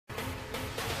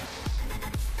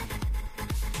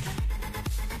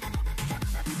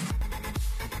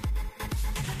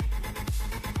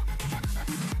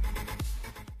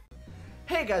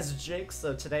Hey guys, it's Jake.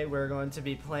 So today we're going to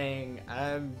be playing,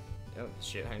 oh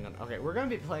shit, hang on. Okay, we're going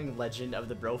to be playing Legend of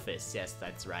the Brofist. Yes,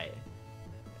 that's right.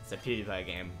 It's a PewDiePie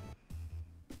game.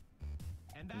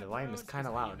 And the volume is kind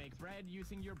of loud. Make bread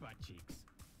using your butt cheeks.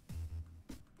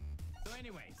 So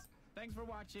anyways, thanks for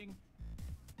watching.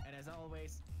 And as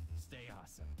always, stay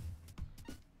awesome.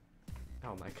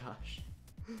 Oh my gosh.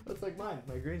 That's like mine,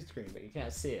 my green screen, but you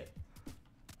can't see it.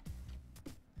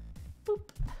 Boop.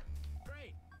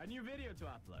 Great, a new video to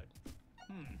upload.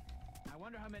 I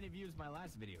wonder how many views my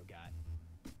last video got.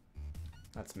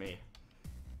 That's me.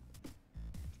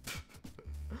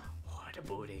 What a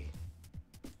booty.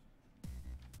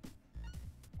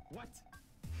 What?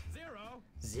 0?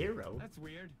 0? That's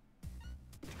weird.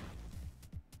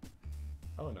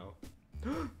 Oh no.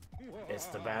 It's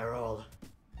the barrel.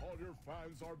 All your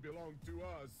fans are belong to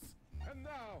us. And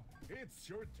now, it's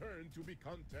your turn to be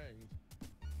contained.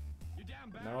 You damn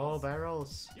barrels. No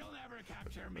barrels. You'll never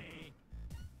capture me.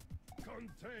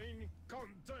 Contain,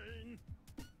 contain.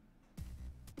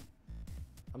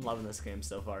 I'm loving this game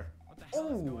so far. What the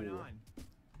hell is going Ooh. on?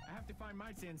 I have to find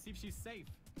Marcy and see if she's safe.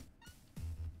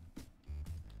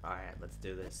 Alright, let's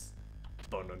do this.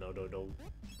 Bo-no-no-no-no.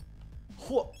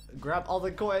 Grab all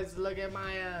the coins. Look at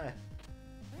my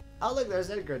oh look, there's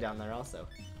Edgar down there also.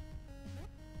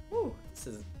 Woo, this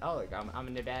is, oh look, I'm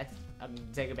in the bath. I'm gonna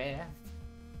take a bath.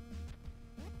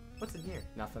 What's in here?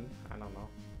 Nothing. I don't know.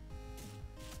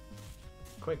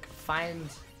 Quick, find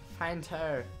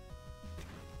her.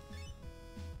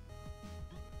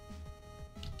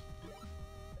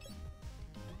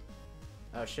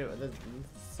 Oh shoot, this is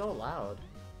so loud.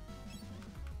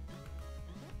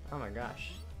 Oh my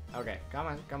gosh. Okay, come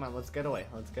on, let's get away.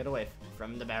 Let's get away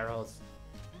from the barrels.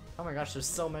 Oh my gosh, there's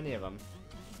so many of them.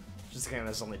 Just kidding,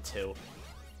 there's only 2.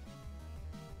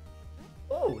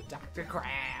 Oh, Dr.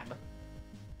 Crab.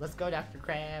 Let's go, Dr.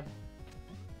 Crab.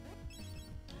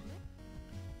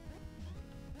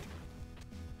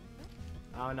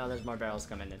 Oh no, there's more barrels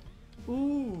coming in.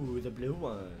 Ooh, the blue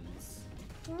ones.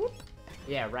 Whoop.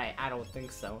 Yeah, right, I don't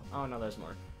think so. Oh no, there's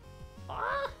more.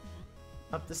 Ah!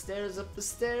 Up the stairs, up the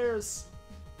stairs.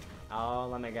 Oh,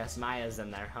 let me guess, Maya's in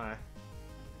there, huh?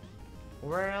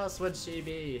 Where else would she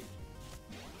be?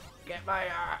 Get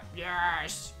Maya!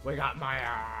 Yes! We got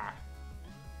Maya!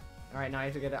 Alright, now I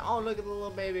have to get it. Oh, look at the little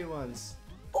baby ones.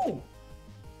 Oh!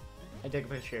 I took a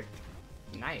picture.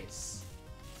 Nice.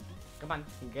 Come on,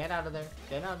 get out of there.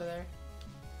 Get out of there.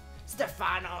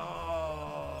 Stefano!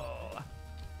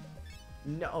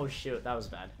 No, oh shoot, that was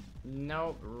bad.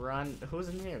 No, run. Who's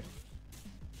in here?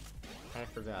 I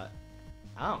forgot.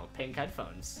 Oh, pink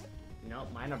headphones. Nope,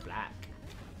 mine are black.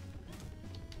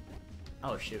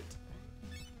 Oh shoot.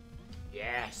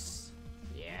 Yes.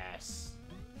 Yes.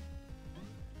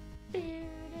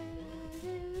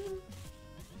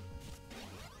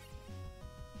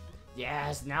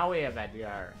 Yes, now we have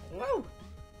Edgar. Woo!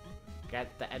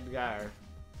 Get the Edgar.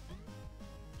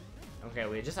 Okay,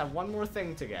 we just have one more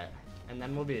thing to get, and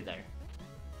then we'll be there.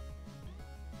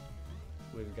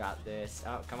 We've got this.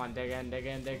 Oh, come on, dig in, dig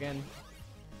in, dig in.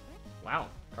 Wow,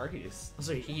 car keys.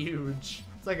 Those are huge.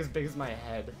 It's like as big as my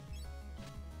head.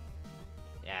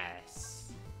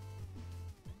 Yes.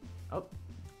 Oh.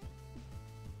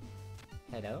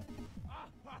 Hello?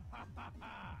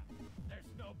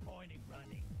 There's no point in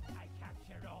running. I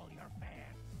captured all your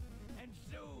fans. And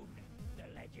soon, the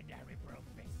legendary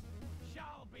Brofist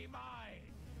shall be mine.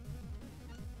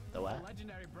 The what? The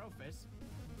legendary Brofist?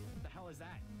 What the hell is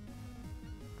that?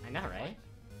 I know, right?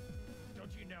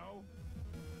 Don't you know?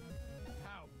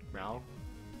 How? No.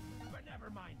 But never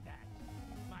mind that.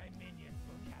 My minions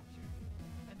will capture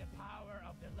you, and the power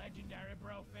of the legendary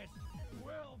Brofist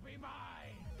will be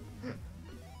mine.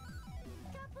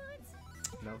 Caputs!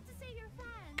 No. To say you're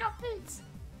fan. Caputs!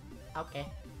 Okay.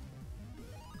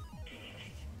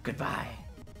 Goodbye.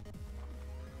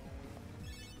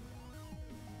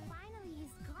 Finally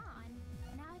he's gone.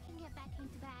 Now I can get back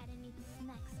into bed and eat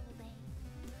snacks all day.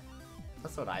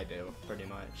 That's what I do, pretty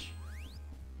much.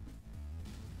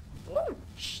 Woo!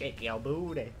 Shake your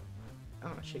booty.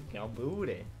 Oh, shake your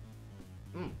booty.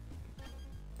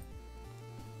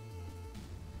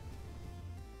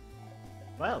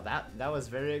 Well, that was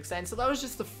very exciting. So that was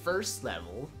just the first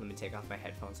level. Let me take off my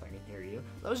headphones so I can hear you.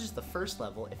 That was just the first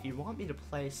level. If you want me to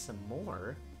play some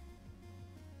more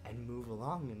and move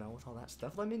along, you know, with all that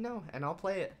stuff, let me know and I'll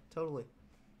play it. Totally.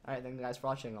 Alright, thank you guys for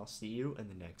watching. I'll see you in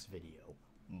the next video.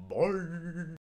 Bye!